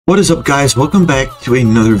What is up, guys? Welcome back to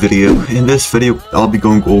another video. In this video, I'll be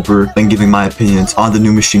going over and giving my opinions on the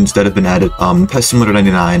new machines that have been added, Pet Simulator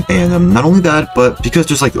 99. And not only that, but because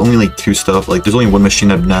there's only two stuff, there's only one machine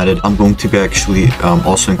that have been added, I'm going to be actually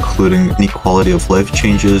also including any quality of life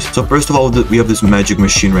changes. So first of all, we have this magic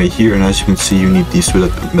machine right here, and as you can see, you need these sort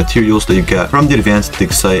of materials that you get from the advanced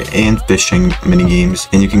dig site and fishing mini games,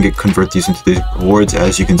 and you can convert these into the rewards,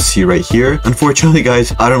 as you can see right here. Unfortunately,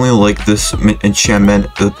 guys, I don't really like this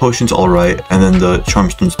enchantment. The potion's alright, and then the charm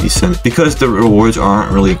stone's decent, because the rewards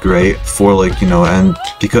aren't really great for and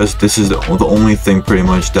because this is the only thing pretty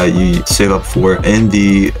much that you save up for in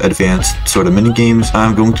the advanced sort of mini games.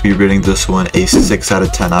 I'm going to be rating this one a 6 out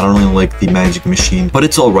of 10. I don't really like the magic machine, but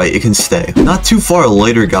it's alright, it can stay. Not too far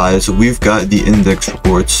later, guys, we've got the index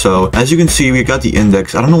rewards. So as you can see, we got the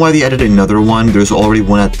index. I don't know why they added another one. There's already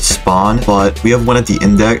one at the spawn, but we have one at the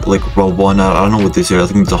index, one, I don't know what this is.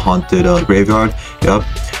 I think it's a haunted graveyard. Yep.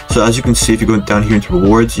 So as you can see, if you go down here into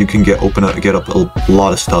rewards, you can get up a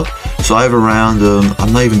lot of stuff. So I have around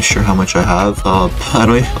I'm not even sure how much I have.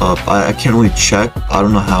 I can't really check. I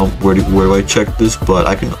don't know where do I check this, but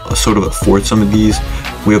I can sort of afford some of these.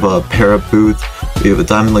 We have a parrot booth. We have a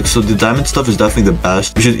diamond, so the diamond stuff is definitely the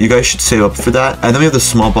best. You guys should save up for that. And then we have the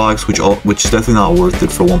small box, which is definitely not worth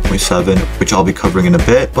it for 1.7, which I'll be covering in a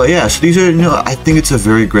bit. But yeah, so these are, I think it's a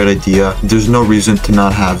very great idea. There's no reason to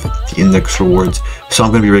not have the index rewards. So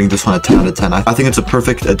I'm going to be rating this one a 10 out of 10. I think it's a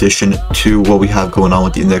perfect addition to what we have going on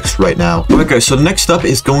with the index right now. Alright, guys, so next up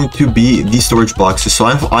is going to be the storage boxes. So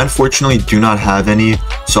I unfortunately do not have any,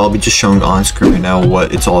 so I'll be just showing on screen right now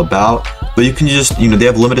what it's all about. But you can just, they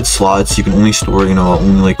have limited slots. You can only store,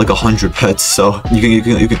 only like 100 pets. So you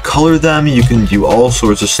can color them. You can do all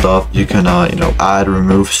sorts of stuff. You can, add,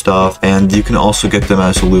 remove stuff, and you can also get them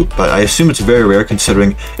as a loot. But I assume it's very rare,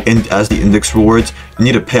 considering as the index rewards, you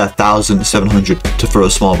need to pay 1,700 for a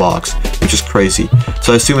small box, which is crazy.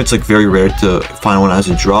 So I assume it's very rare to find one as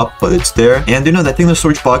a drop, but it's there. And I think the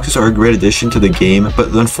storage boxes are a great addition to the game. But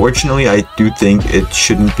unfortunately, I do think it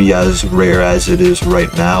shouldn't be as rare as it is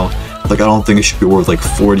right now. I don't think it should be worth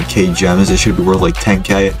 40k gems. It should be worth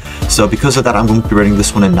 10k. So because of that, I'm going to be rating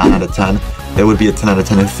this one a 9 out of 10. It would be a 10 out of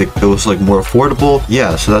 10 if it was more affordable.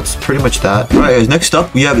 Yeah, so that's pretty much that. Alright, guys, next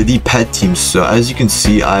up we have the pet teams. So as you can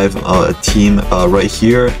see, I have a team right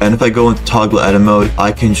here, and if I go into toggle edit mode,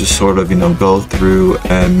 I can just sort of go through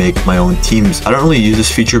and make my own teams. I don't really use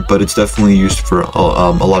this feature, but it's definitely used for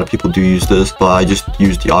a lot of people do use this, but I just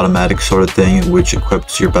use the automatic sort of thing, which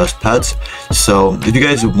equips your best pets. So if you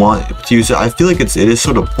guys want to use it, I feel it is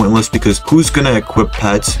sort of pointless, because who's gonna equip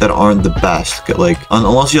pets that aren't the best,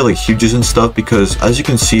 unless you have huges and stuff, because as you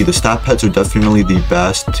can see, the stat pets are definitely the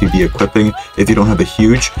best to be equipping if you don't have a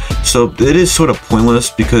huge. So it is sort of pointless,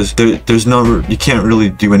 because you can't really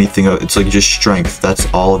do anything. It's just strength.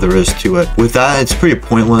 That's all there is to it. With that, it's pretty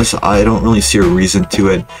pointless. I don't really see a reason to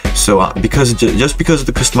it. So just because of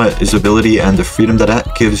the customizability and the freedom that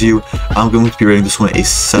it gives you, I'm going to be rating this one a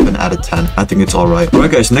 7 out of 10. I think it's alright.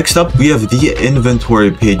 Alright, guys, next up we have the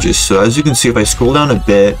inventory pages. So as you can see, if I scroll down a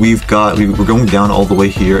bit, we're going down all the way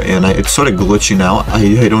here, and it's sort of glitching out.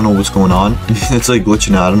 I don't know what's going on. It's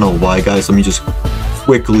glitching out. I don't know why, guys. Let me just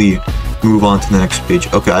quickly move on to the next page.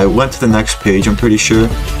 Okay, I went to the next page, I'm pretty sure.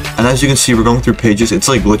 And as you can see, we're going through pages. It's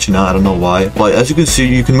glitching out. I don't know why. But as you can see,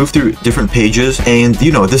 you can move through different pages, and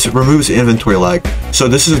this removes inventory lag. So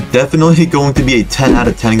this is definitely going to be a 10 out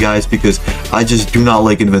of 10, guys, because I just do not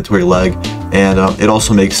like inventory lag. And it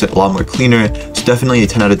also makes it a lot more cleaner. It's definitely a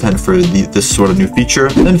 10 out of 10 for this sort of new feature.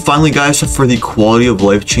 And then finally, guys, for the quality of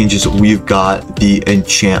life changes, we've got the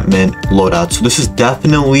enchantment loadout. So this is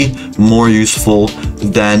definitely more useful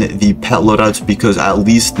than the pet loadouts, because at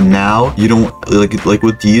least now you don't like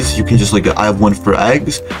with these, you can just I have one for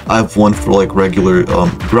eggs, I have one for regular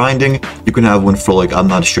grinding, you can have one for I'm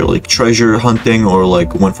not sure, treasure hunting, or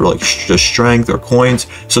one for just strength or coins.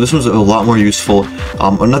 So this one's a lot more useful.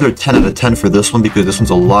 Another 10 out of 10 for this one, because this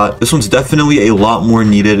one's definitely a lot more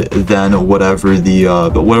needed than whatever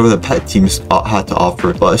the pet teams had to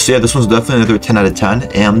offer. So yeah, this one's definitely another 10 out of 10.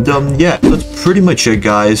 And yeah, that's pretty much it,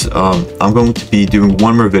 guys. I'm going to be doing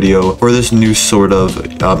one more video for this new sort of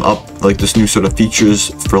this new sort of features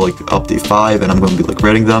for update 5, and I'm going to be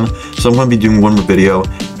rating them. So I'm going to be doing one more video.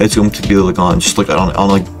 It's going to be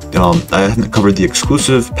I haven't covered the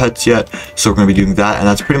exclusive pets yet, so we're going to be doing that, and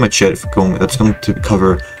that's pretty much it. That's going to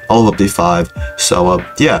cover all of update 5. So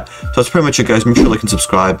yeah, so that's pretty much it, guys. Make sure to like and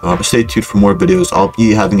subscribe. Stay tuned for more videos. I'll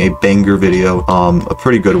be having a banger video, a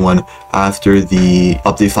pretty good one, after the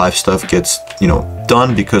update 5 stuff gets, you know,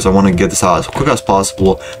 done, because I want to get this out as quick as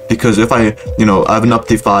possible. Because if I have an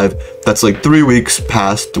update 5 that's like 3 weeks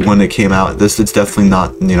past when it came out, it's definitely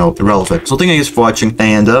not, you know, irrelevant. So thank you guys for watching,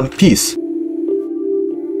 and peace.